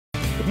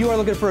If you are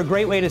looking for a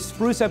great way to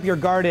spruce up your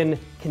garden,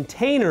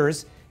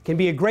 containers can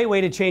be a great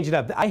way to change it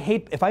up. I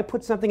hate, if I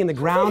put something in the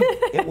ground,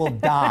 it will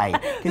die.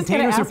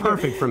 Containers are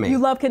perfect for me. You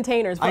love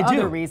containers for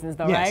other reasons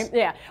though, yes. right?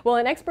 Yeah. Well,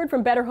 an expert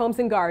from Better Homes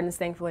and Gardens,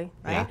 thankfully,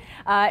 right,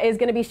 is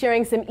going to be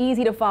sharing some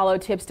easy to follow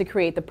tips to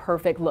create the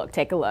perfect look.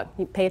 Take a look.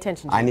 Pay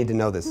attention, Jim. I need to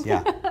know this,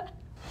 yeah.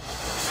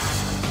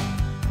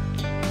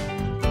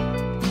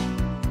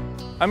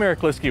 I'm Eric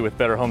Liskey with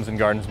Better Homes and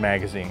Gardens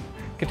magazine.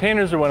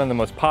 Containers are one of the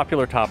most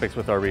popular topics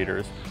with our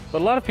readers,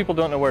 but a lot of people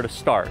don't know where to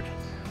start.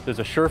 There's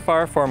a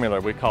surefire formula.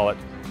 We call it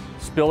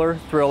spiller,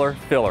 thriller,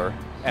 filler,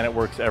 and it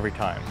works every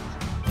time.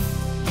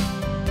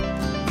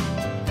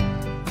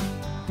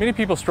 Many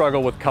people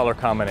struggle with color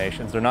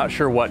combinations. They're not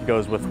sure what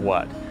goes with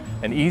what.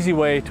 An easy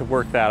way to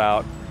work that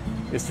out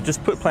is to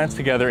just put plants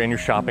together in your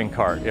shopping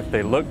cart. If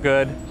they look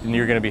good, then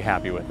you're going to be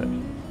happy with it.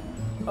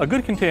 A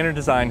good container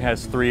design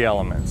has three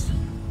elements.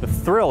 The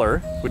thriller,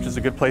 which is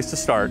a good place to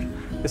start,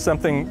 is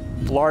something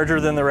larger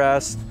than the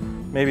rest.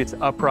 Maybe it's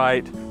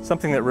upright,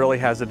 something that really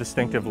has a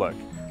distinctive look.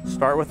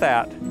 Start with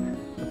that,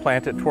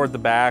 plant it toward the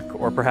back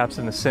or perhaps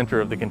in the center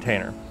of the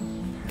container.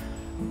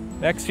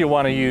 Next, you'll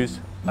want to use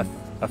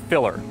a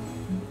filler.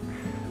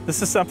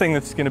 This is something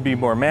that's going to be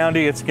more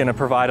moundy. It's going to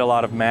provide a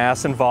lot of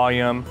mass and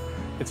volume.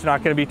 It's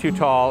not going to be too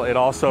tall. It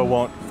also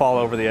won't fall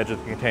over the edge of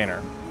the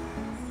container.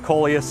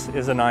 Coleus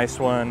is a nice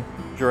one.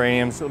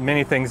 Geraniums,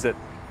 many things that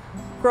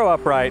grow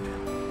upright,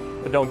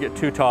 but don't get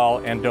too tall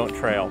and don't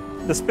trail.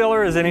 The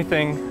spiller is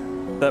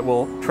anything that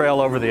will trail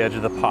over the edge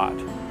of the pot.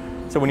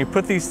 So when you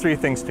put these three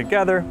things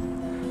together,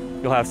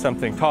 you'll have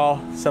something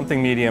tall,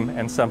 something medium,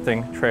 and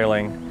something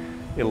trailing.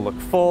 It'll look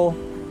full,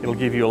 it'll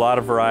give you a lot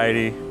of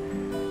variety,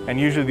 and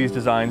usually these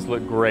designs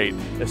look great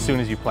as soon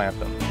as you plant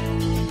them.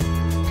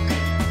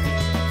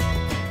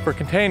 For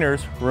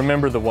containers,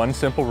 remember the one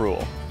simple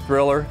rule: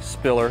 thriller,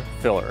 spiller,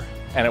 filler,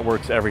 and it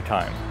works every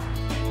time.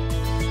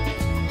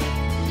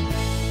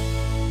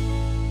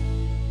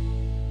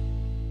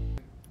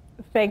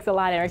 Thanks a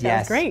lot, Eric. That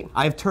was great.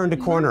 I've turned a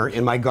corner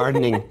in my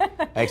gardening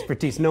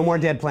expertise. No more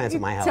dead plants at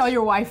my house. Tell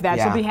your wife that.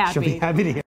 She'll be happy. She'll be happy to hear.